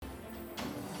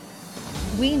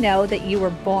We know that you were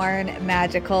born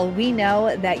magical. We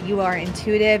know that you are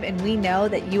intuitive, and we know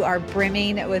that you are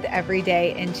brimming with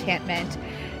everyday enchantment.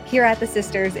 Here at the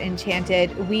Sisters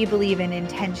Enchanted, we believe in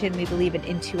intention, we believe in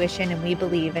intuition, and we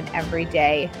believe in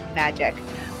everyday magic.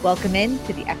 Welcome in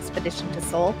to the Expedition to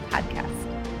Soul podcast.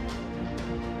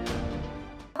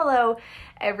 Hello,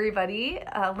 everybody.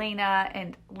 Lena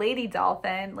and Lady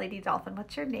Dolphin. Lady Dolphin,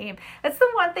 what's your name? That's the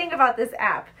one thing about this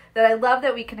app that I love,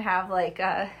 that we can have like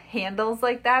handles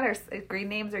like that, or screen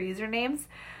names or usernames.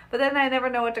 But then I never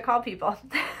know what to call people.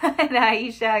 And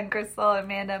Aisha and Crystal,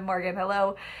 Amanda, and Morgan.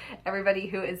 Hello, everybody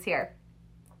who is here.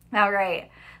 All right.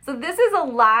 So this is a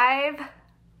live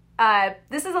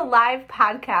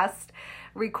podcast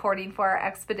recording for our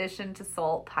Expedition to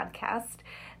Soul podcast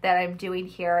that I'm doing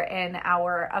here in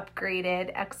our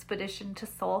upgraded Expedition to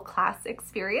Soul class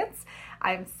experience.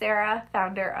 I'm Sarah,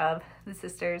 founder of the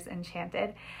Sisters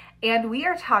Enchanted, and we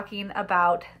are talking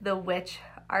about the witch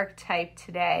archetype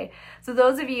today. So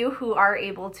those of you who are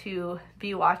able to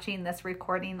be watching this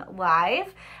recording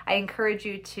live, I encourage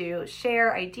you to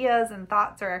share ideas and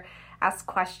thoughts or ask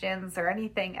questions or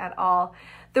anything at all.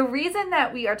 The reason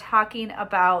that we are talking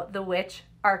about the witch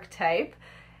archetype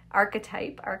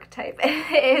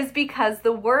is because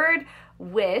the word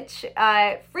witch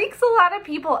freaks a lot of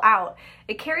people out.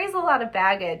 It carries a lot of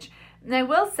baggage. And I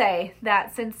will say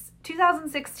that since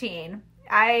 2016,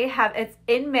 it's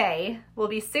in May, will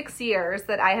be 6 years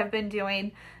that I have been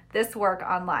doing this work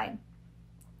online.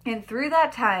 And through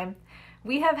that time,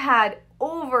 we have had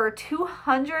over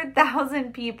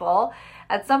 200,000 people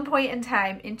at some point in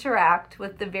time interact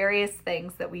with the various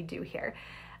things that we do here.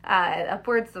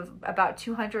 Upwards of about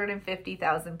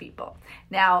 250,000 people.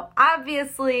 Now,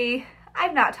 obviously,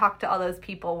 I've not talked to all those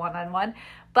people one-on-one,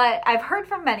 but I've heard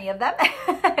from many of them.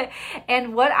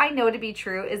 And what I know to be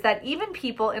true is that even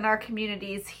people in our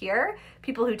communities here,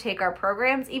 people who take our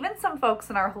programs, even some folks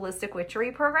in our holistic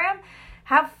witchery program,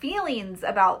 have feelings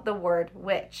about the word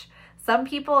witch. Some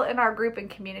people in our group and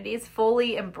communities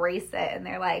fully embrace it, and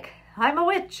they're like, I'm a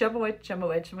witch, I'm a witch, I'm a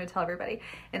witch. I'm going to tell everybody.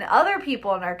 And other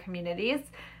people in our communities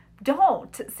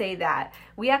don't say that.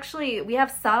 We have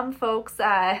some folks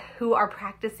who are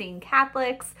practicing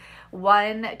Catholics.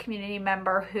 One community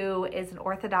member who is an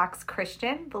Orthodox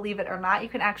Christian, believe it or not. You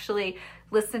can actually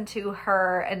listen to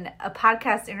her in a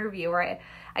podcast interview where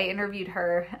I interviewed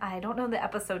her. I don't know the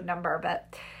episode number,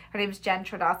 but her name is Jen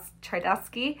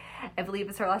Tridusky, I believe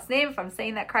is her last name, if I'm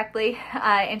saying that correctly.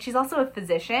 And she's also a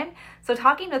physician. So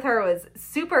talking with her was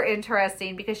super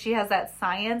interesting because she has that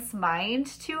science mind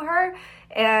to her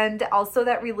and also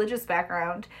that religious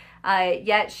background.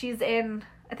 Yet she's in,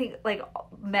 I think,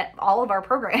 met all of our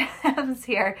programs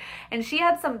here. And she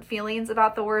had some feelings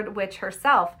about the word witch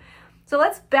herself. So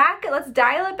let's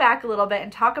dial it back a little bit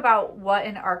and talk about what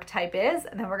an archetype is.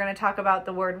 And then we're going to talk about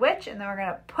the word witch, and then we're going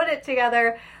to put it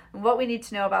together and what we need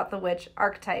to know about the witch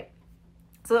archetype.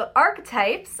 So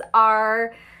archetypes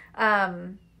are, how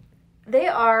can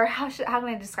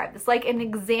I describe this? Like an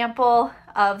example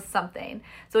of something.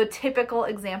 So a typical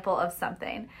example of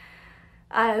something.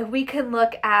 We can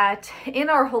look at, in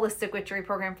our holistic witchery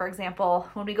program, for example,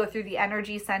 when we go through the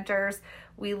energy centers,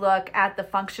 we look at the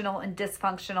functional and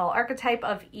dysfunctional archetype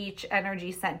of each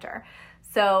energy center.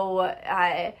 So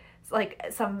like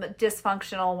some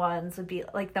dysfunctional ones would be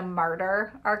like the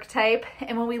martyr archetype.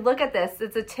 And when we look at this,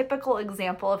 it's a typical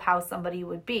example of how somebody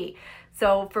would be.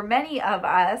 So for many of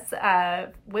us,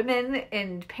 women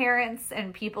and parents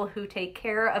and people who take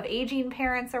care of aging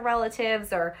parents or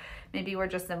relatives, or maybe we're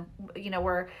just,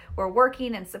 we're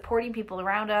working and supporting people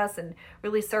around us and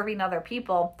really serving other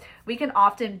people, we can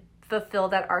often fulfill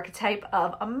that archetype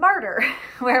of a martyr,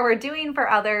 where we're doing for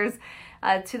others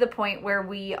to the point where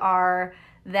we are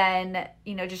then,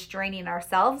 just draining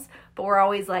ourselves, but we're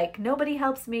always like, nobody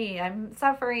helps me, I'm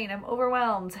suffering, I'm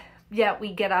overwhelmed. Yet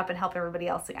we get up and help everybody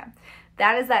else again.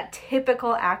 That is that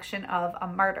typical action of a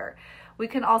martyr. We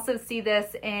can also see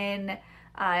this in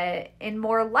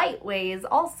more light ways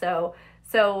also.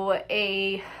 So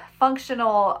a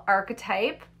functional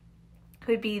archetype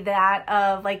could be that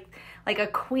of like a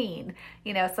queen,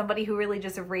 somebody who really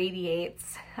just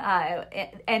radiates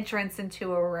entrance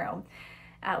into a room.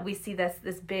 We see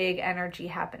this big energy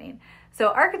happening. So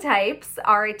archetypes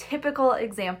are a typical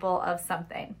example of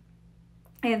something.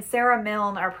 And Sarah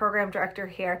Milne, our program director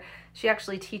here, she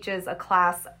actually teaches a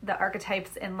class, The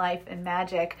Archetypes in Life and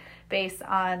Magic, based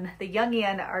on the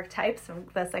Jungian archetypes from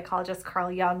the psychologist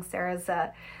Carl Jung. Sarah's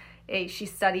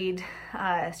she's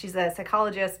a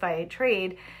psychologist by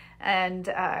trade, and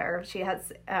or she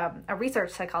has a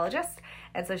research psychologist.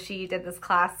 And so she did this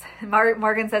class.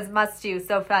 Morgan says, must do,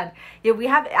 so fun. Yeah, we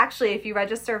have actually, if you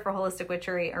register for Holistic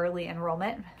Witchery early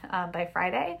enrollment by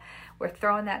Friday, we're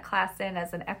throwing that class in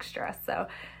as an extra. So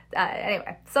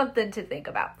anyway, something to think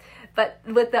about. But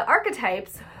with the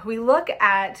archetypes, we look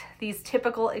at these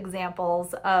typical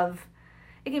examples of,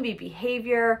 it can be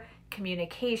behavior,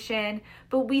 communication,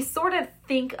 but we sort of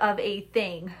think of a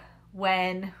thing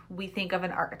when we think of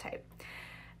an archetype.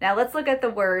 Now let's look at the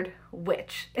word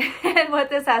witch and what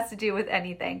this has to do with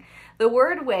anything. The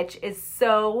word witch is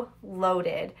so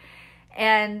loaded,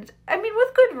 and I mean,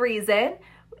 with good reason.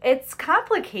 It's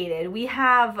complicated. We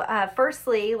have,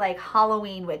 firstly, like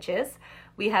Halloween witches.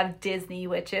 We have Disney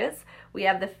witches. We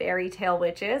have the fairy tale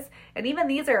witches. And even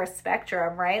these are a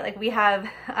spectrum, right? Like we have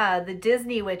the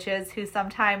Disney witches who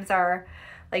sometimes are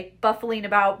like baffling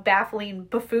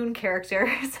buffoon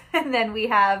characters. And then we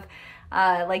have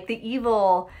like the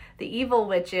evil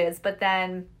witches. But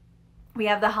then we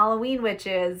have the Halloween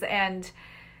witches and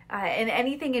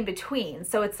anything in between.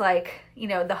 So it's like, you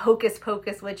know, the hocus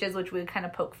pocus witches, which we would kind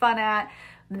of poke fun at.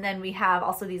 And then we have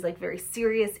also these like very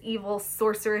serious, evil,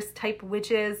 sorceress type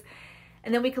witches.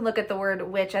 And then we can look at the word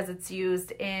witch as it's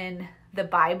used in the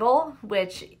Bible,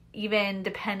 which even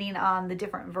depending on the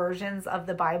different versions of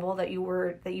the Bible that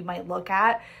you might look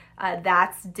at,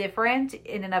 that's different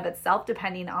in and of itself,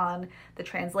 depending on the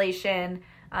translation,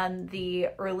 the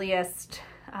earliest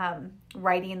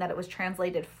writing that it was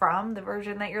translated from, the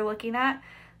version that you're looking at,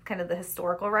 kind of the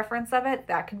historical reference of it,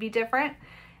 that can be different.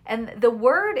 And the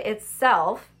word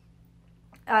itself,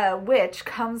 witch,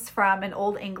 comes from an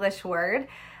Old English word,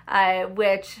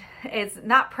 which is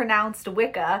not pronounced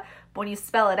Wicca. When you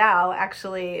spell it out,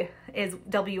 actually is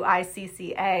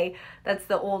Wicca. That's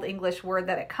the Old English word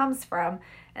that it comes from.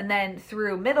 And then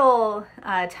through medieval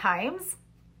times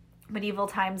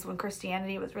when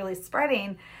Christianity was really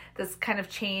spreading, this kind of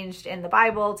changed in the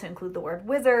Bible to include the word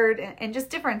wizard and just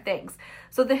different things.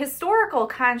 So the historical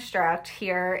construct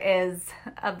here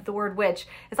of the word witch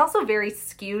is also very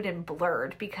skewed and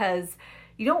blurred, because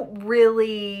you don't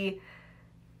really,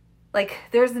 like,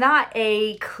 there's not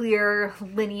a clear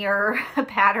linear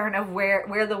pattern of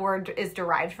where the word is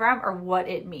derived from or what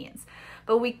it means.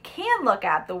 But we can look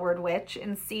at the word witch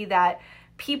and see that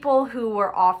people who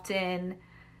were often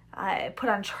put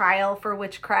on trial for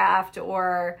witchcraft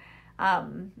or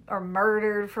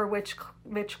murdered for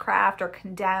witchcraft or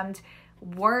condemned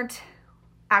weren't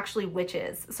actually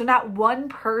witches. So not one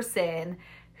person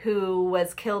who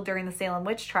was killed during the Salem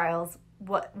witch trials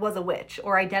was a witch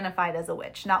or identified as a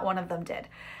witch. Not one of them did.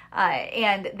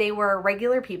 And they were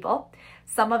regular people.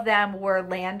 Some of them were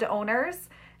landowners,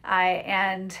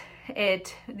 and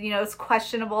it's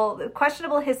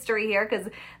questionable history here, because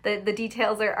the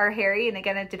details are hairy, and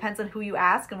again, it depends on who you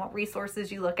ask and what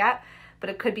resources you look at. But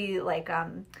it could be like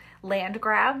land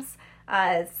grabs,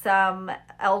 some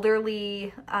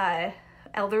elderly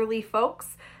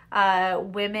folks,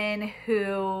 women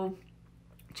who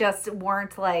just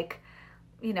weren't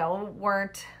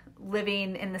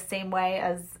living in the same way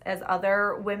as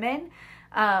other women.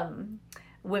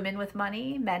 Women with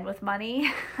money, men with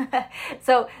money.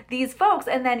 So these folks,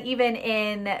 and then even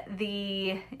in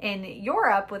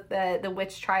Europe with the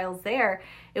witch trials there,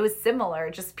 it was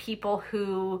similar. Just people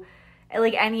who,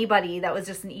 like anybody that was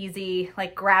just an easy,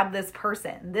 like, grab this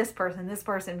person,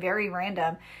 very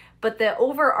random. But the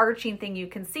overarching thing you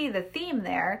can see, the theme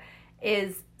there,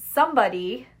 is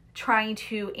somebody trying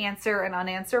to answer an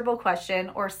unanswerable question,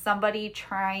 or somebody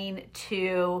trying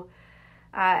to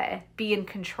be in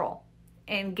control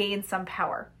and gain some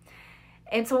power.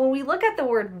 And so when we look at the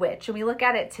word witch and we look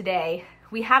at it today,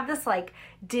 we have this like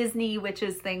Disney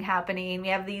witches thing happening. We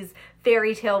have these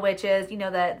fairy tale witches,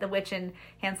 the witch in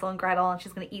Hansel and Gretel, and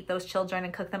she's going to eat those children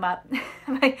and cook them up.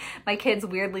 My kids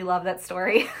weirdly love that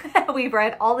story. We've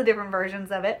read all the different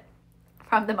versions of it,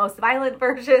 from the most violent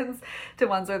versions to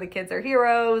ones where the kids are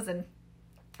heroes and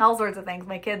all sorts of things.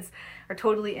 My kids are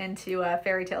totally into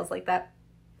fairy tales like that.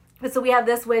 But so we have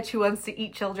this witch who wants to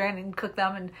eat children and cook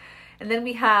them, and then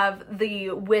we have the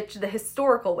witch, the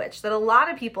historical witch, that a lot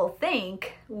of people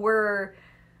think were,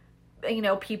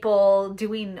 people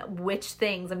doing witch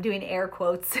things. I'm doing air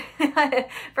quotes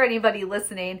for anybody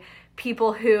listening.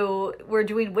 People who were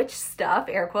doing witch stuff,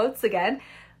 air quotes again,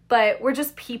 but we're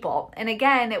just people. And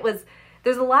again,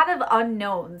 there's a lot of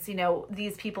unknowns,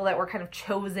 these people that were kind of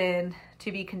chosen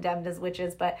to be condemned as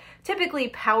witches, but typically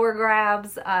power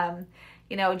grabs,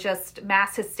 just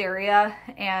mass hysteria,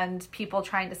 and people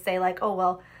trying to say like, oh,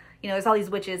 well, there's all these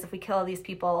witches. If we kill all these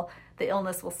people, the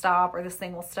illness will stop, or this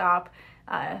thing will stop.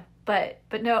 But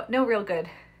no real good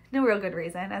no real good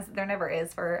reason, as there never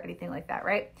is for anything like that,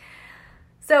 right?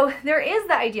 So there is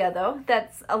the idea, though,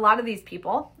 that a lot of these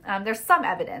people, there's some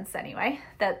evidence anyway,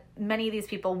 that many of these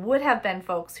people would have been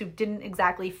folks who didn't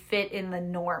exactly fit in the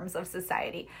norms of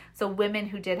society. So women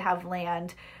who did have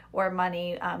land or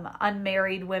money,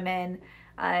 unmarried women,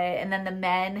 and then the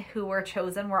men who were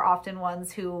chosen were often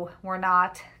ones who were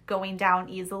not going down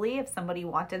easily. If somebody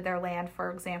wanted their land,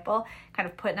 for example, kind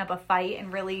of putting up a fight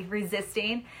and really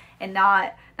resisting and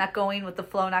not going with the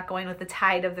flow, not going with the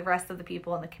tide of the rest of the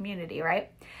people in the community,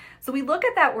 right? So we look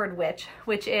at that word witch,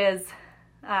 which is,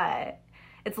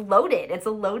 it's loaded. It's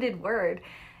a loaded word.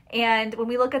 And when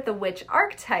we look at the witch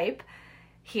archetype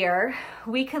here,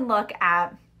 we can look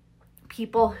at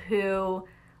people who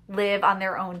live on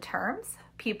their own terms,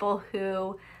 people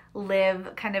who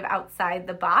live kind of outside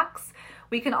the box.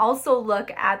 We can also look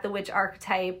at the witch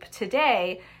archetype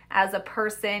today as a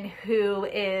person who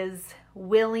is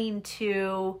willing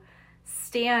to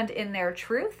stand in their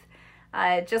truth,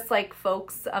 just like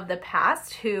folks of the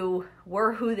past who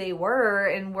were who they were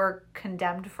and were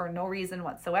condemned for no reason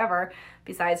whatsoever,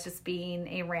 besides just being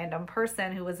a random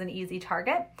person who was an easy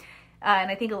target.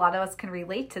 And I think a lot of us can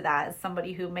relate to that as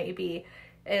somebody who maybe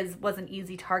was an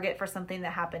easy target for something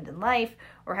that happened in life,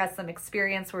 or has some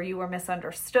experience where you were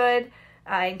misunderstood,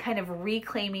 and kind of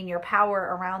reclaiming your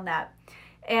power around that.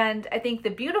 And I think the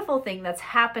beautiful thing that's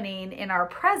happening in our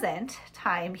present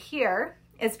time here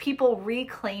is people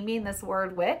reclaiming this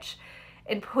word witch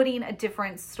and putting a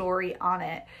different story on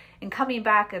it, and coming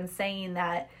back and saying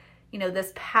that, you know,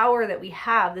 this power that we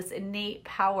have, this innate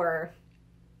power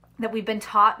that we've been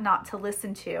taught not to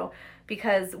listen to,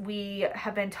 because we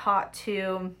have been taught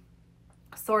to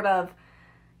sort of,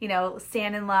 you know,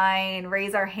 stand in line,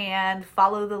 raise our hand,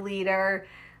 follow the leader,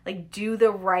 like do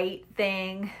the right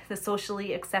thing, the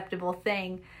socially acceptable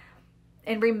thing,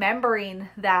 and remembering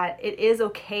that it is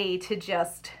okay to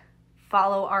just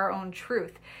follow our own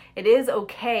truth. It is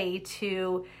okay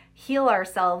to heal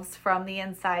ourselves from the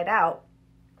inside out.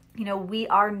 You know, we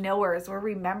are knowers, we're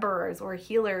rememberers, we're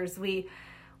healers. We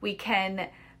can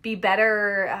be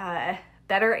better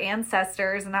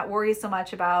ancestors and not worry so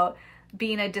much about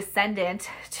being a descendant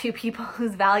to people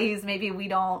whose values maybe we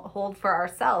don't hold for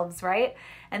ourselves, right?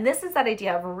 And this is that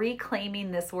idea of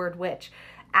reclaiming this word witch,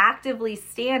 actively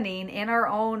standing in our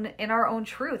own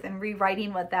truth and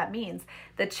rewriting what that means.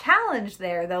 The challenge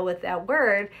there, though, with that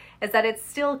word is that it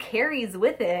still carries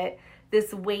with it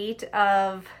this weight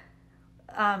of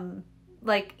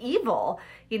like evil,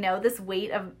 you know, this weight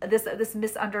of this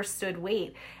misunderstood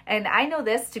weight. And I know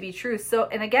this to be true. So,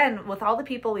 and again, with all the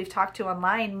people we've talked to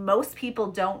online, most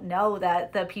people don't know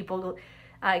that the people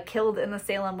killed in the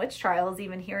Salem witch trials,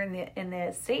 even here in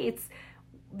the States,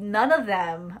 none of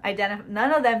them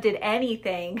did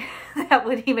anything that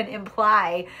would even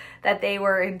imply that they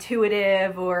were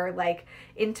intuitive or like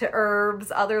into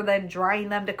herbs other than drying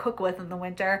them to cook with in the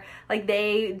winter. Like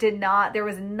they did not, there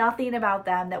was nothing about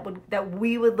them that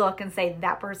we would look and say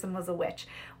that person was a witch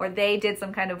or they did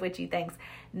some kind of witchy things.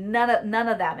 None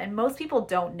of them. And most people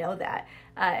don't know that.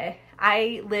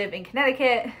 I live in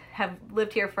Connecticut, have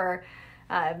lived here for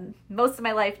most of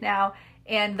my life now.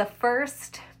 And the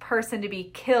first person to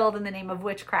be killed in the name of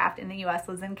witchcraft in the U.S.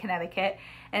 was in Connecticut.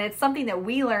 And it's something that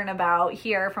we learn about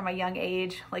here from a young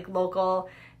age, like local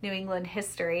New England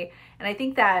history. And I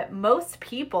think that most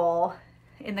people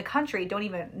in the country don't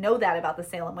even know that about the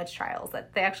Salem witch trials,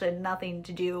 that they actually had nothing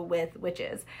to do with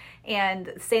witches.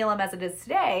 And Salem as it is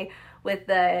today, with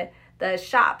the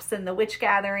shops and the witch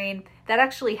gathering, that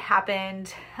actually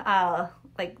happened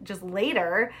like just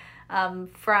later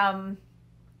from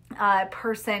a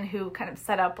person who kind of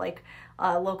set up like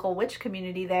a local witch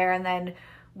community there. And then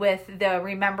with the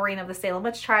remembering of the Salem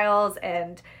witch trials,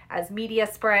 and as media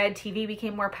spread, TV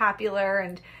became more popular,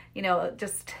 and, you know,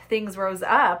 just things rose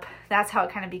up, that's how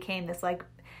it kind of became this like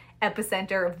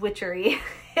epicenter of witchery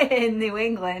in New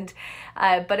England.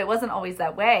 But it wasn't always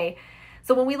that way.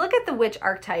 So when we look at the witch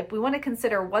archetype, we want to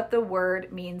consider what the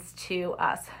word means to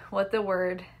us, what the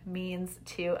word means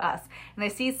to us. And I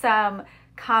see some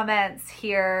comments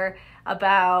here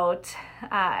about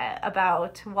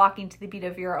walking to the beat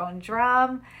of your own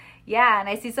drum. Yeah, and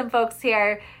I see some folks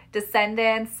here,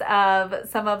 descendants of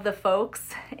some of the folks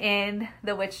in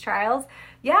the witch trials.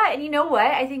 Yeah, and you know what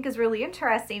I think is really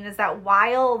interesting is that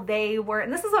while they were,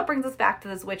 and this is what brings us back to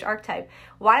this witch archetype,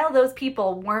 while those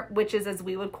people weren't witches as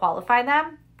we would qualify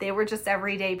them, they were just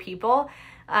everyday people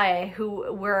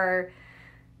who were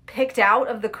picked out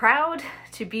of the crowd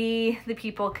to be the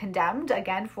people condemned,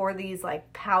 again, for these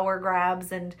like power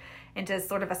grabs and to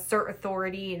sort of assert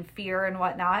authority and fear and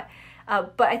whatnot.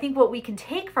 But I think what we can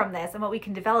take from this and what we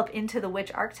can develop into the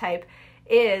witch archetype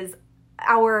is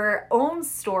our own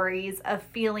stories of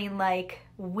feeling like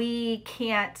we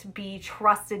can't be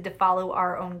trusted to follow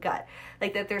our own gut.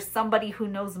 Like that there's somebody who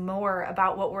knows more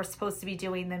about what we're supposed to be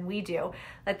doing than we do.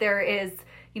 That there is,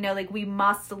 like we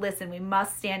must listen, we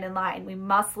must stand in line, we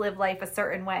must live life a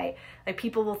certain way. Like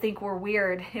people will think we're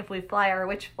weird if we fly our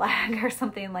witch flag or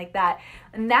something like that.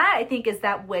 And that, I think, is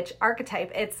that witch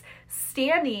archetype. It's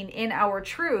standing in our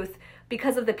truth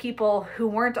because of the people who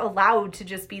weren't allowed to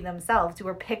just be themselves, who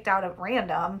were picked out at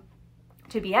random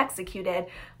to be executed,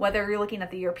 whether you're looking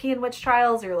at the European witch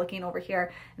trials or you're looking over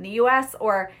here in the US,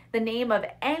 or the name of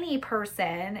any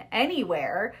person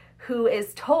anywhere who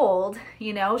is told,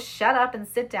 shut up and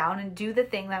sit down and do the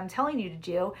thing that I'm telling you to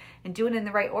do and do it in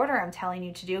the right order I'm telling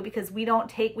you to do, because we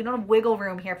don't have wiggle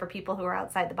room here for people who are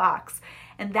outside the box.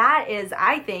 And that is,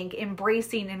 I think,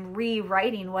 embracing and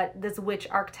rewriting what this witch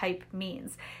archetype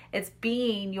means. It's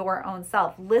being your own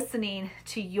self, listening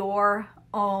to your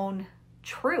own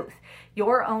truth,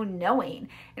 your own knowing,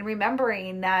 and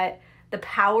remembering that the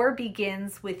power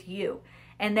begins with you,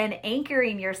 and then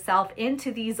anchoring yourself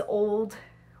into these old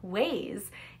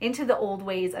ways, into the old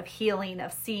ways of healing,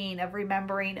 of seeing, of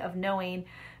remembering, of knowing.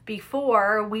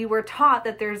 Before, we were taught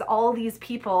that there's all these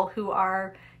people who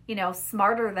are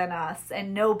smarter than us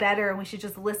and know better, and we should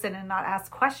just listen and not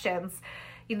ask questions.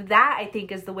 That, I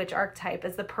think, is the witch archetype,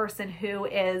 is the person who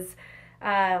is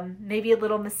maybe a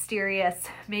little mysterious,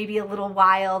 maybe a little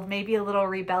wild, maybe a little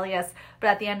rebellious, but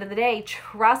at the end of the day,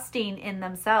 trusting in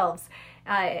themselves.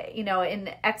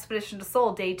 In Expedition to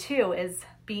Soul, day 2 is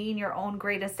being your own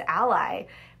greatest ally,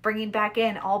 bringing back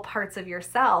in all parts of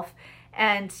yourself.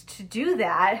 And to do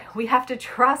that, we have to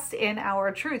trust in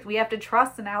our truth. We have to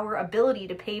trust in our ability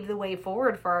to pave the way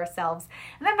forward for ourselves.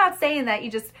 And I'm not saying that you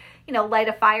just, light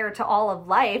a fire to all of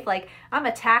life. Like, I'm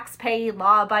a tax-paying,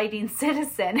 law-abiding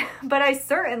citizen, but I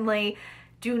certainly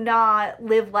do not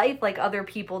live life like other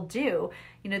people do.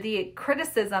 The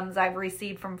criticisms I've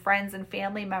received from friends and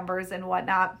family members and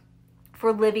whatnot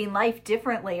for living life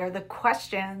differently, or the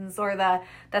questions, or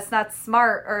that's not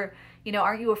smart, or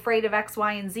aren't you afraid of X,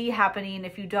 Y, and Z happening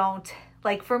if you don't?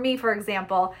 Like for me, for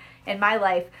example, in my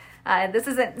life, this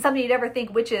isn't something you'd ever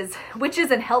think witches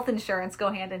and health insurance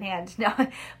go hand in hand. No,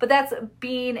 but that's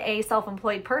being a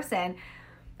self-employed person.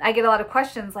 I get a lot of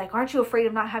questions like, aren't you afraid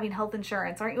of not having health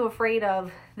insurance? Aren't you afraid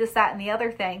of this, that, and the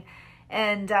other thing?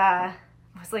 And I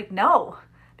was like, no,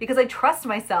 because I trust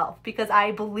myself, because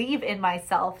I believe in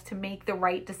myself to make the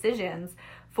right decisions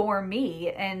for me.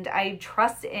 And I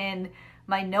trust in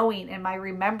my knowing and my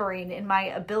remembering and my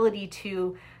ability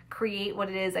to create what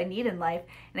it is I need in life.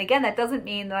 And again, that doesn't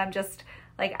mean that I'm just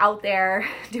like out there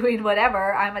doing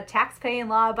whatever. I'm a tax-paying,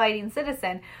 law-abiding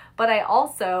citizen, but I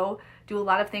also do a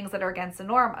lot of things that are against the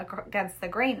norm, against the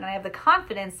grain, and I have the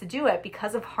confidence to do it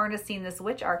because of harnessing this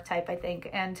witch archetype, I think,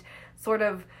 and sort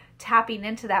of tapping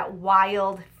into that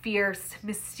wild, fierce,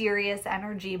 mysterious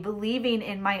energy, believing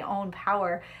in my own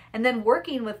power, and then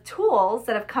working with tools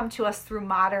that have come to us through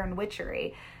modern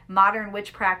witchery, modern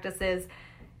witch practices,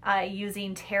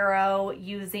 using tarot,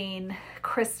 using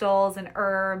crystals and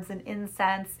herbs and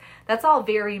incense. That's all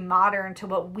very modern to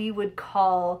what we would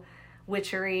call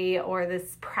witchery, or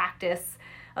this practice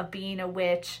of being a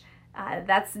witch.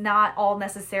 That's not all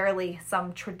necessarily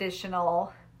some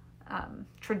traditional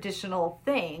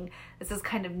thing. This is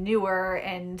kind of newer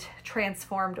and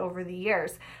transformed over the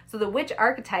years. So the witch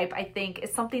archetype, I think,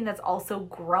 is something that's also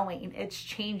growing. It's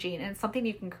changing, and it's something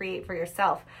you can create for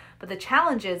yourself. But the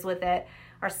challenges with it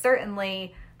are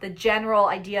certainly the general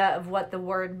idea of what the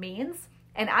word means.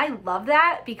 And I love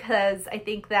that, because I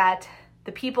think that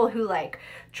the people who like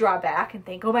draw back and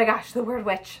think, oh my gosh, the word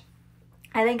witch,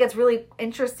 I think it's really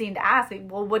interesting to ask,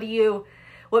 well,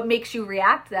 what makes you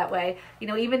react that way?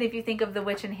 Even if you think of the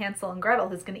witch in Hansel and Gretel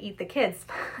who's going to eat the kids,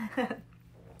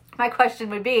 my question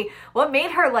would be, what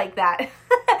made her like that?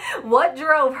 What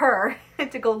drove her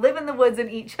to go live in the woods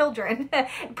and eat children?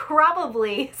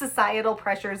 Probably societal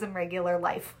pressures in regular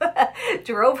life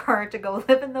drove her to go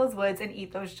live in those woods and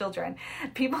eat those children.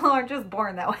 People aren't just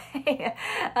born that way.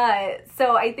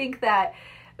 So I think that,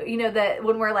 that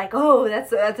when we're like, oh,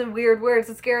 that's a weird word, it's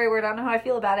a scary word, I don't know how I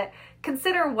feel about it,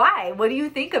 consider why. What do you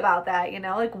think about that?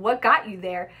 Like, what got you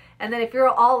there? And then if you're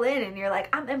all in and you're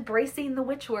like, I'm embracing the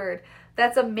witch word,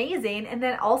 that's amazing. And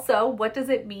then also, what does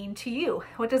it mean to you?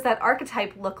 What does that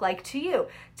archetype look like to you?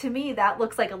 To me, that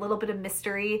looks like a little bit of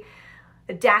mystery,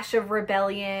 a dash of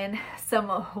rebellion, some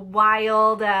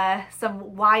wild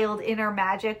inner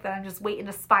magic that I'm just waiting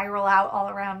to spiral out all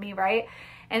around me, right?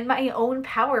 And my own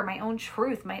power, my own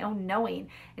truth, my own knowing,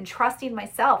 and trusting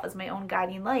myself as my own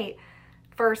guiding light.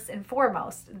 first and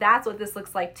foremost. That's what this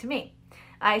looks like to me.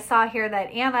 I saw here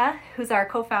that Anna, who's our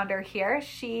co-founder here,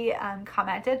 she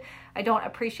commented, I don't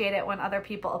appreciate it when other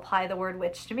people apply the word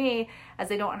witch to me as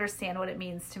they don't understand what it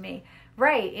means to me.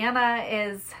 Right, Anna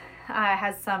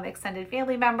has some extended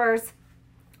family members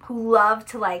who love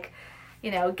to like,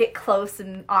 get close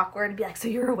and awkward and be like, so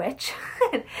you're a witch?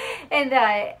 and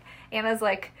Anna's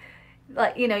like,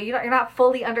 you're not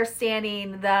fully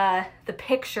understanding the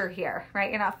picture here,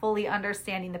 right? You're not fully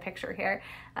understanding the picture here.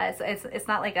 It's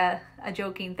not like a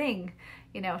joking thing,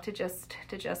 to just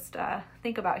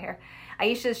think about here.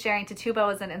 Aisha is sharing Tituba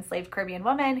was an enslaved Caribbean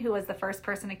woman who was the first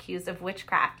person accused of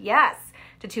witchcraft. Yes,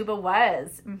 Tituba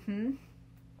was.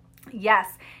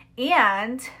 Yes,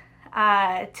 and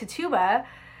Tituba,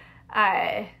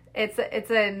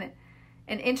 it's an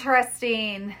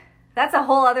interesting. That's a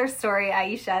whole other story,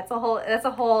 Aisha. That's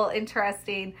a whole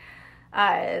interesting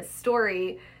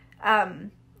story,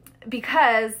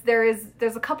 because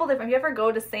there's a couple different. If you ever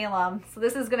go to Salem, so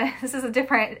this is a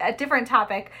different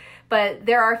topic, but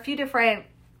there are a few different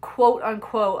quote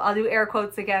unquote, I'll do air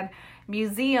quotes again,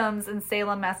 museums in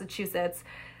Salem, Massachusetts.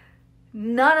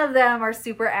 None of them are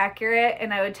super accurate,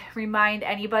 and I would remind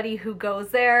anybody who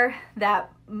goes there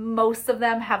that most of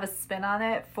them have a spin on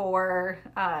it for.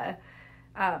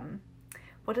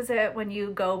 What is it when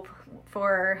you go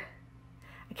for,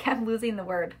 I'm losing the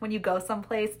word, when you go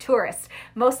someplace, tourist.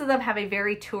 Most of them have a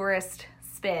very tourist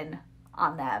spin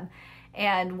on them.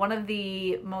 And one of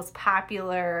the most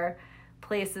popular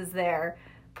places there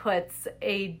puts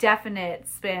a definite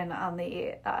spin on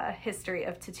the history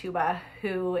of Tituba,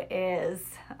 who is,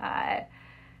 and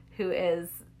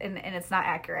it's not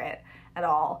accurate at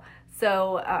all.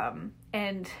 So,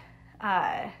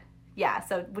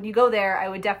 so when you go there, I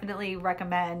would definitely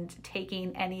recommend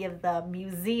taking any of the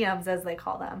museums, as they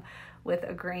call them, with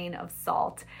a grain of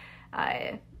salt,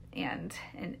 and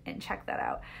check that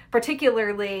out.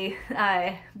 Particularly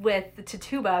with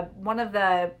Tituba, one of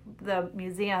the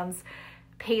museums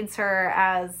paints her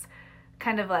as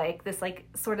kind of like this, like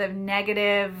sort of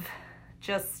negative,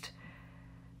 just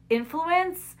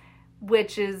influence,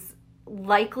 which is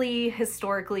likely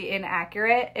historically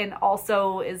inaccurate, and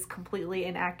also is completely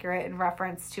inaccurate in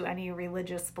reference to any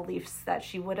religious beliefs that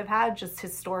she would have had, just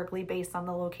historically based on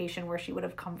the location where she would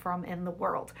have come from in the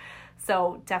world.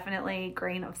 So definitely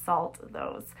grain of salt,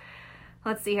 those.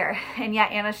 Let's see here. And yeah,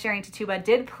 Anna sharing Tituba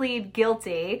did plead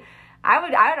guilty. I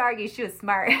would argue she was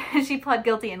smart. She pled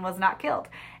guilty and was not killed,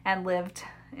 and lived.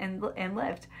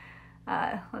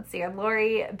 Let's see here.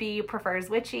 Lori B prefers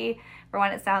witchy for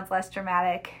when it sounds less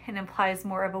dramatic and implies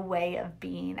more of a way of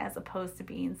being as opposed to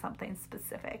being something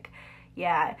specific.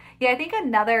 Yeah, I think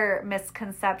another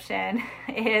misconception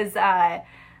is that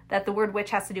the word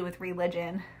witch has to do with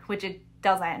religion, which it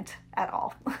doesn't at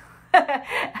all.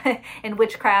 And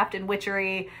witchcraft and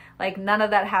witchery, like none of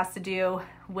that has to do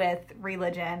with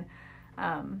religion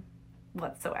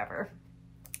whatsoever.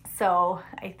 So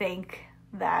I think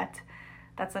that's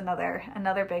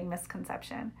another big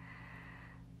misconception.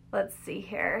 Let's see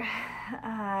here.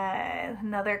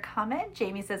 Another comment.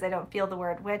 Jamie says, I don't feel the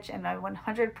word witch, and I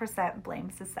 100% blame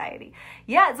society.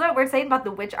 Yeah, that's what we're saying about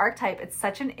the witch archetype. It's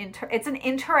such it's an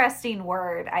interesting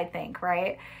word, I think,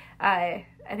 right? I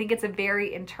think it's a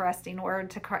very interesting word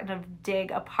to kind of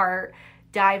dig apart,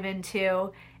 dive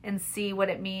into, and see what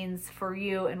it means for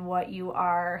you and what you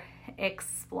are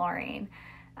exploring.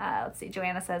 Let's see,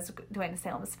 Joanna says, going to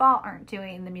Salem's Fall, aren't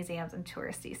doing the museums and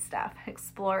touristy stuff.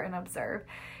 Explore and observe.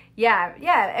 Yeah.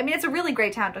 I mean, it's a really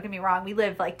great town. Don't get me wrong. We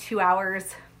live like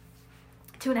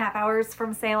 2.5 hours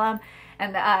from Salem,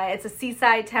 and it's a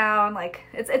seaside town. Like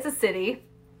it's a city,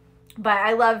 but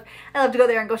I love to go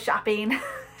there and go shopping,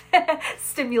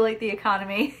 stimulate the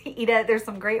economy, eat it. There's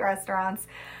some great restaurants,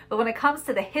 but when it comes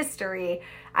to the history,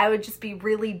 I would just be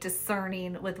really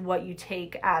discerning with what you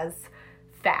take as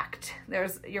fact.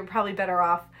 You're probably better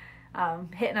off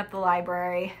hitting up the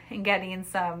library and getting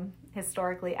some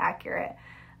historically accurate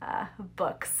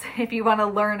books if you want to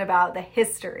learn about the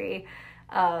history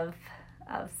of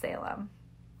Salem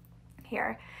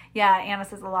here. Yeah, Anna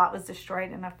says a lot was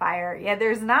destroyed in a fire. Yeah,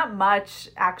 there's not much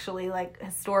actually like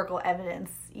historical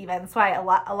evidence even. That's why a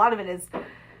lot of it is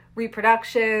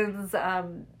reproductions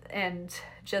and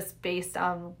just based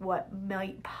on what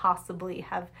might possibly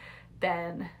have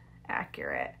been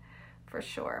accurate for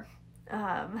sure.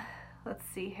 Let's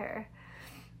see here.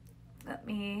 Let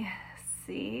me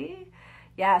see.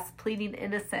 Yes, pleading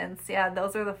innocence. Yeah,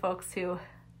 those are the folks who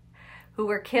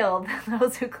were killed,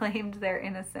 those who claimed their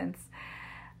innocence.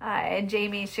 And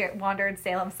Jamie wandered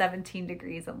Salem 17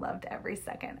 degrees and loved every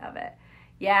second of it.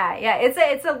 Yeah,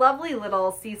 it's a lovely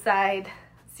little seaside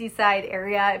seaside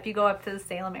area. If you go up to the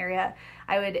Salem area,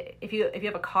 I would, if you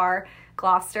have a car,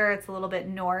 Gloucester, it's a little bit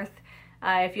north.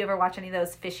 If you ever watch any of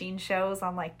those fishing shows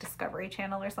on like Discovery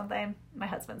Channel or something, my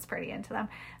husband's pretty into them.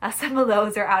 Some of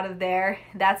those are out of there.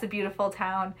 That's a beautiful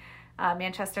town.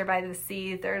 Manchester by the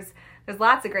Sea. There's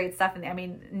lots of great stuff in there. I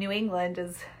mean, New England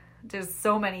there's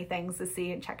so many things to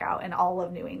see and check out in all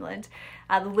of New England.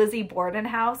 The Lizzie Borden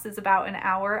house is about an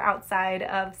hour outside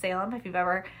of Salem. If you've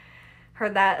ever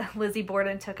heard that, Lizzie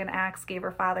Borden took an axe, gave her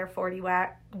father 40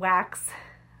 whacks,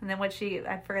 and then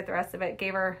I forget the rest of it,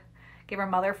 gave her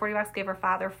mother 40 whacks, gave her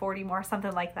father 40 more,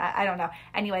 something like that. I don't know.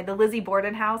 Anyway, the Lizzie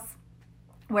Borden house,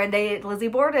 where Lizzie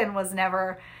Borden was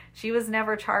never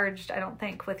charged, I don't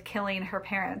think, with killing her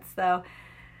parents, though,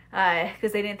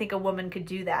 because they didn't think a woman could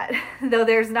do that. Though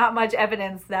there's not much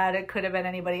evidence that it could have been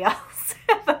anybody else.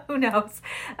 But who knows?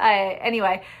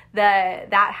 Anyway,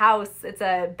 that house, it's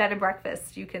a bed and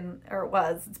breakfast.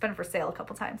 It's been for sale a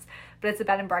couple times, but it's a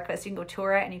bed and breakfast. You can go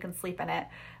tour it and you can sleep in it.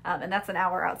 And that's an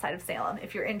hour outside of Salem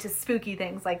if you're into spooky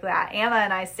things like that. Anna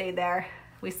and I stayed there.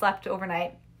 We slept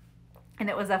overnight, and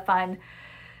it was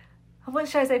what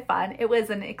should I say, fun? It was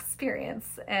an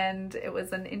experience, and it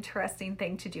was an interesting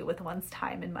thing to do with one's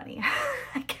time and money,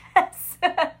 I guess.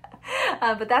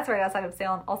 But that's right outside of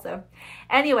Salem also.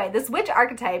 Anyway, this witch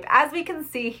archetype, as we can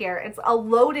see here, it's a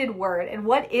loaded word. And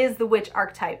what is the witch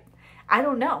archetype? I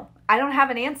don't know. I don't have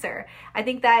an answer. I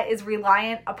think that is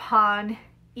reliant upon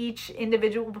each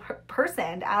individual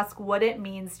person to ask what it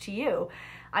means to you.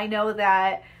 I know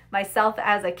that myself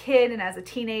as a kid and as a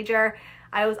teenager,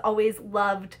 I was always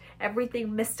loved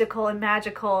everything mystical and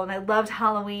magical, and I loved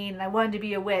Halloween, and I wanted to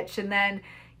be a witch. And then,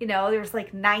 there was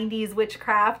like 90s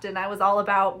witchcraft, and I was all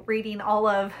about reading all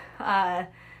of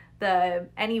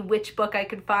any witch book I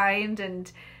could find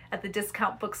and at the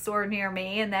discount bookstore near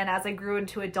me. And then as I grew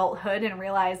into adulthood and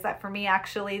realized that for me,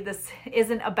 actually, this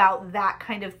isn't about that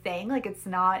kind of thing. Like, it's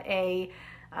not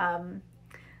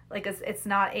it's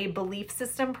not a belief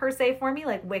system per se for me,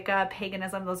 like Wicca,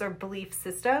 paganism, those are belief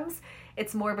systems.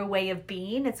 It's more of a way of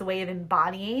being. It's a way of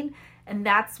embodying. And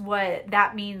that's what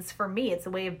that means for me. It's a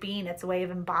way of being. It's a way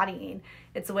of embodying.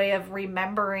 It's a way of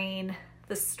remembering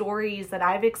the stories that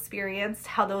I've experienced,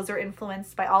 how those are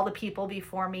influenced by all the people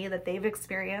before me that they've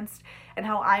experienced, and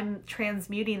how I'm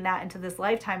transmuting that into this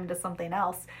lifetime into something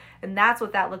else. And that's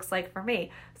what that looks like for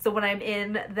me. So when I'm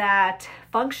in that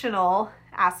functional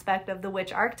aspect of the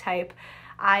witch archetype,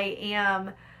 I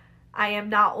am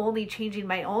not only changing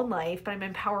my own life, but I'm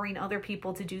empowering other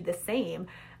people to do the same.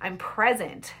 I'm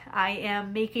present. I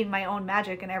am making my own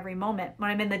magic in every moment. When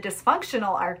I'm in the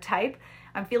dysfunctional archetype,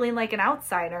 I'm feeling like an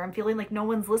outsider. I'm feeling like no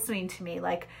one's listening to me,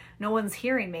 like no one's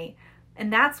hearing me.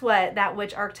 And that's what that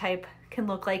witch archetype can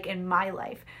look like in my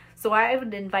life. So I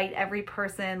would invite every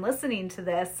person listening to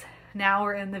this now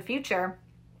or in the future,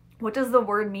 what does the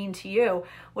word mean to you?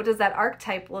 What does that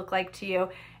archetype look like to you?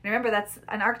 And remember, that's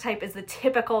an archetype is the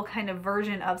typical kind of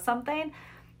version of something.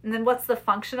 And then what's the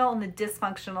functional and the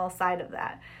dysfunctional side of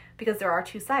that? Because there are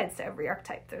two sides to every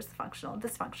archetype. There's the functional and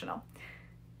dysfunctional,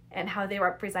 and how they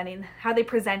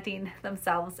presenting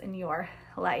themselves in your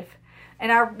life.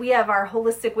 And we have our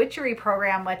holistic witchery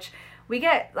program, which we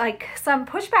get like some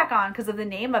pushback on because of the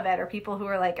name of it, or people who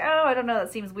are like, oh, I don't know,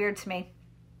 that seems weird to me.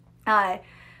 But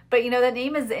the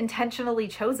name is intentionally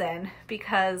chosen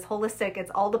because holistic,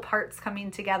 it's all the parts coming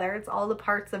together. It's all the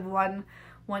parts of one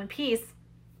piece.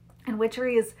 And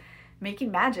witchery is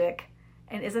making magic.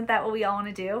 And isn't that what we all want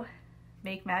to do?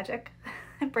 Make magic,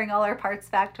 bring all our parts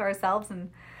back to ourselves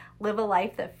and live a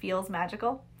life that feels magical.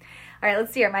 All right,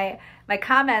 let's see here. My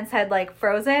comments had like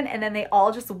frozen, and then they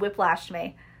all just whiplashed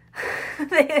me.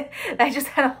 I just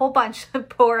had a whole bunch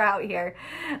pour out here.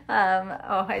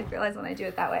 I realize when I do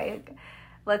it that way.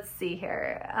 Let's see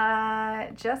here.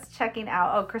 Just checking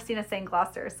out. Oh, Christina's saying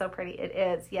Gloucester is so pretty. It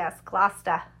is. Yes,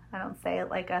 Gloucester. I don't say it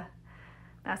like a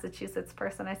Massachusetts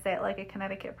person. I say it like a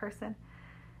Connecticut person.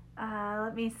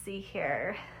 Let me see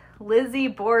here. Lizzie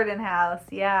Borden house.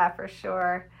 Yeah, for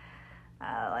sure.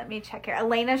 Let me check here.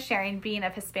 Elena's sharing, being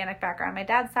of Hispanic background. On my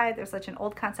dad's side, there's such an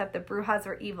old concept that brujas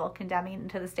are evil, condemning, and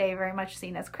to this day very much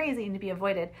seen as crazy and to be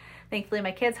avoided. Thankfully,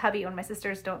 my kids, hubby, and my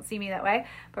sisters don't see me that way,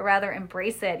 but rather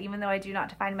embrace it, even though I do not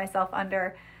define myself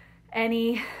under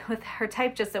any with her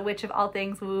type, just a witch of all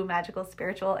things, woo, magical,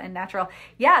 spiritual, and natural.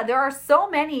 Yeah, there are so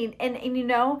many,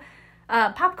 and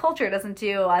pop culture doesn't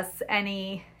do us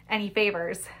any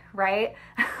favors, right?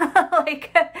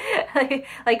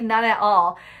 like none at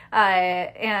all.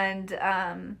 And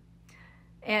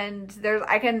there's,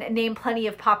 I can name plenty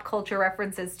of pop culture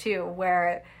references too,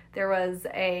 where there was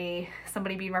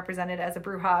somebody being represented as a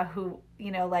bruja who,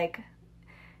 like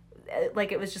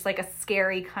it was just like a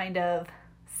scary kind of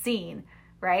scene,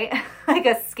 right? Like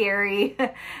a scary,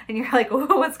 and you're like,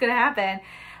 oh, what's going to happen?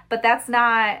 But that's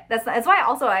why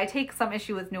also I take some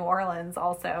issue with New Orleans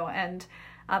also. And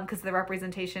because the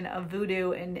representation of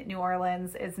voodoo in New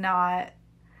Orleans is not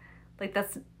like,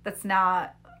 that's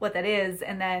not what that is.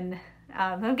 And then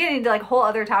I'm getting into like whole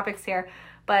other topics here,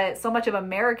 but so much of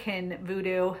American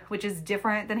voodoo, which is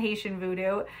different than Haitian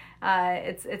voodoo,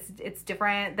 it's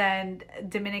different than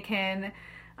Dominican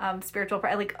spiritual,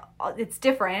 like it's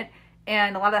different.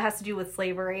 And a lot of that has to do with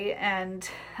slavery and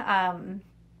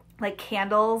like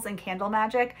candles and candle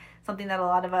magic, something that a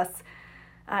lot of us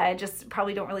just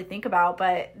probably don't really think about,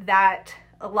 but that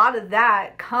a lot of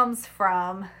that comes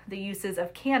from the uses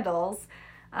of candles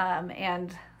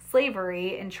and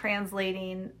slavery in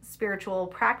translating spiritual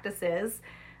practices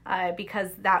because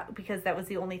that was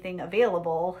the only thing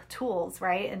available, tools,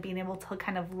 right? And being able to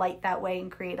kind of light that way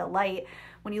and create a light.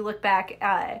 When you look back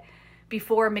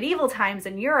before medieval times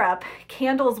in Europe,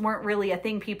 candles weren't really a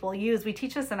thing people used. We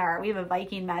teach this we have a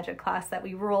Viking magic class that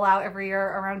we roll out every year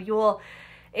around Yule,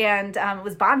 and it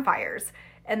was bonfires.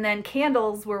 And then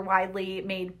candles were widely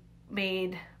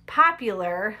made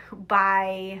popular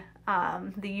by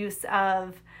the use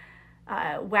of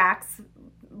wax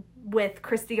with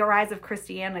the rise of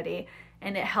Christianity,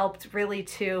 and it helped really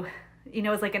to, it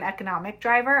was like an economic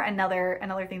driver,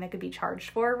 another thing that could be charged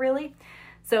for, really.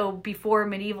 So before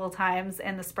medieval times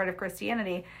and the spread of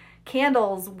Christianity,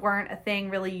 candles weren't a thing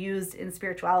really used in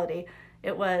spirituality.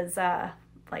 It was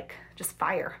like just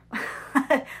fire,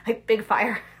 like big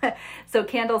fire. So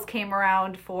candles came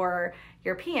around for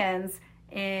Europeans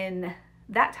in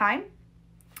that time,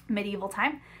 medieval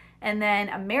time. And then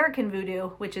American voodoo,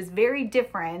 which is very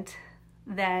different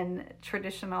than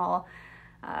traditional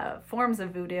forms of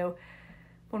voodoo,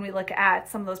 when we look at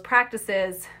some of those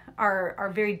practices,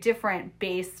 are very different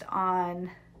based on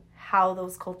how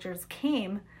those cultures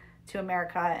came to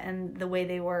America and the way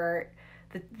they were,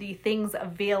 the things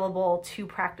available to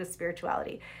practice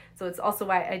spirituality. So it's also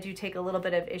why I do take a little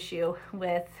bit of issue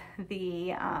with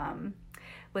the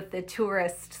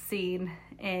tourist scene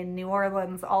in New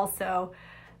Orleans also,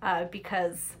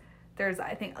 because there's,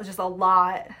 I think, just a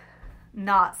lot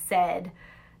not said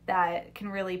that can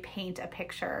really paint a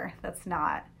picture that's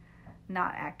not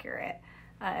accurate,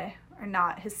 or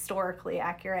not historically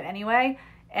accurate anyway.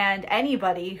 And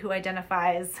anybody who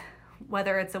identifies,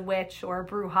 whether it's a witch or a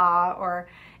bruja or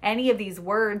any of these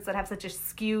words that have such a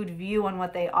skewed view on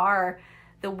what they are,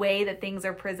 the way that things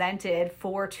are presented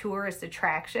for tourist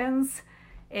attractions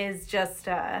is just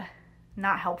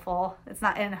not helpful. It's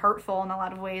not, and hurtful in a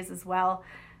lot of ways as well.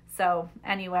 So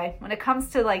anyway, when it comes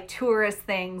to like tourist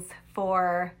things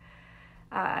for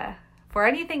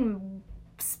anything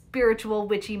spiritual,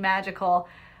 witchy, magical,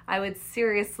 I would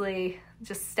seriously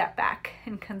just step back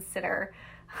and consider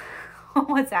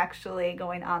what's actually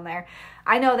going on there.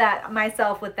 I know that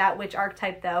myself with that witch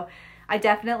archetype, though, I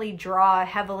definitely draw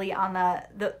heavily on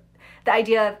the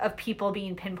idea of people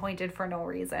being pinpointed for no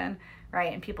reason,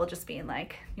 right? And people just being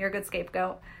like, you're a good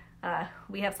scapegoat.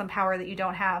 We have some power that you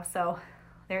don't have, so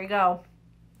there you go.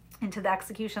 Into the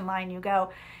execution line you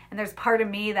go. And there's part of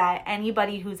me that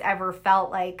anybody who's ever felt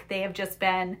like they have just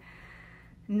been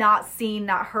not seen,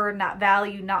 not heard, not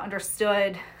valued, not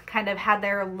understood, kind of had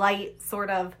their light sort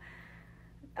of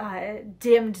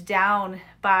dimmed down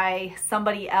by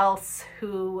somebody else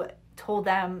who told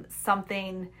them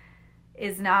something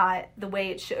is not the way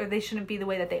it should, or they shouldn't be the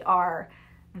way that they are,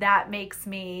 that makes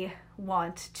me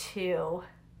want to,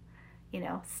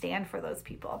 stand for those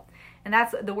people. And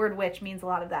that's, the word witch means a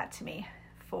lot of that to me,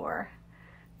 for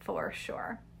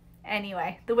sure.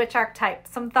 Anyway, the witch archetype,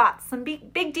 some thoughts, some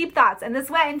big deep thoughts. And this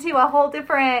went into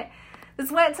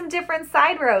some different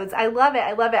side roads. I love it.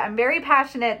 I'm very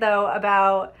passionate, though,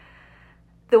 about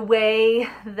the way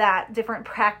that different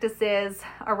practices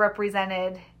are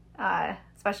represented,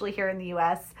 especially here in the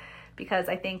U.S., because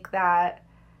I think that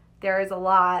there is a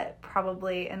lot,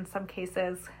 probably in some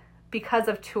cases, because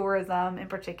of tourism in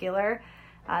particular,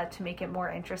 to make it more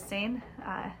interesting,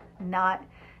 not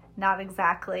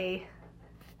exactly,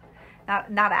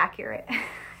 not accurate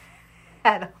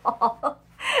at all.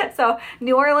 So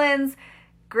New Orleans,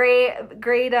 great,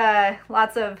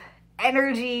 lots of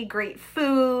energy, great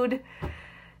food.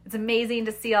 It's amazing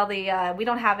to see all the, we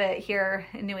don't have it here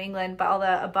in New England, but all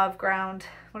the above ground,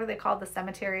 what are they called? The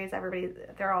cemeteries.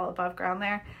 They're all above ground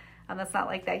there. That's not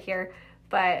like that here,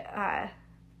 but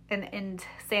in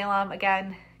Salem,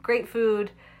 again, great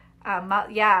food.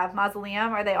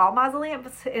 Mausoleum. Are they all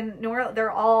mausoleums in New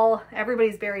Orleans?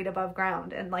 Everybody's buried above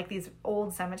ground in like these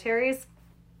old cemeteries.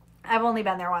 I've only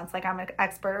been there once, like I'm an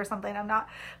expert or something. I'm not,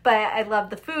 but I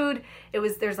love the food.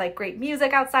 There's like great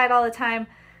music outside all the time.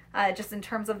 just in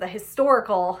terms of the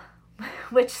historical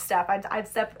witch stuff.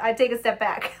 I'd take a step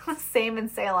back. Same in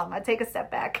Salem. I'd take a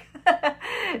step back.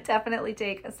 Definitely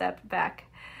take a step back.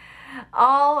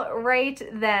 All right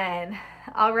then.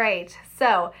 All right.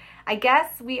 So I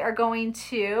guess we are going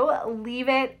to leave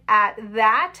it at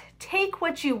that. Take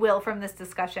what you will from this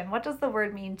discussion. What does the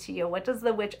word mean to you? What does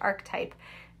the witch archetype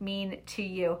mean to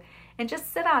you? And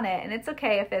just sit on it. And it's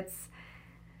okay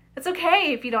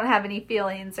if you don't have any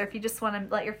feelings, or if you just want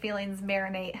to let your feelings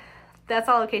marinate. That's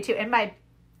all okay too. In my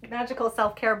magical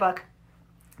self-care book,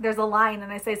 there's a line,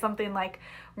 and I say something like,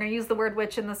 we're going to use the word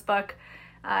witch in this book,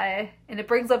 and it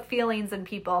brings up feelings in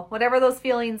people. Whatever those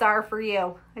feelings are for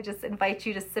you, I just invite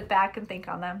you to sit back and think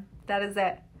on them. That is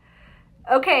it.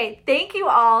 Okay, thank you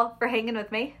all for hanging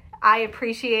with me. I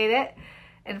appreciate it,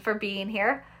 and for being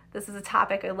here. This is a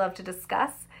topic I love to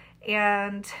discuss.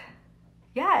 And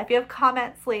yeah, if you have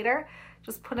comments later,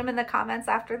 just put them in the comments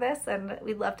after this, and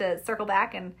we'd love to circle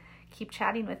back and keep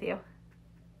chatting with you.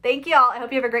 Thank you all. I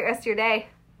hope you have a great rest of your day.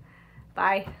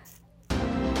 Bye.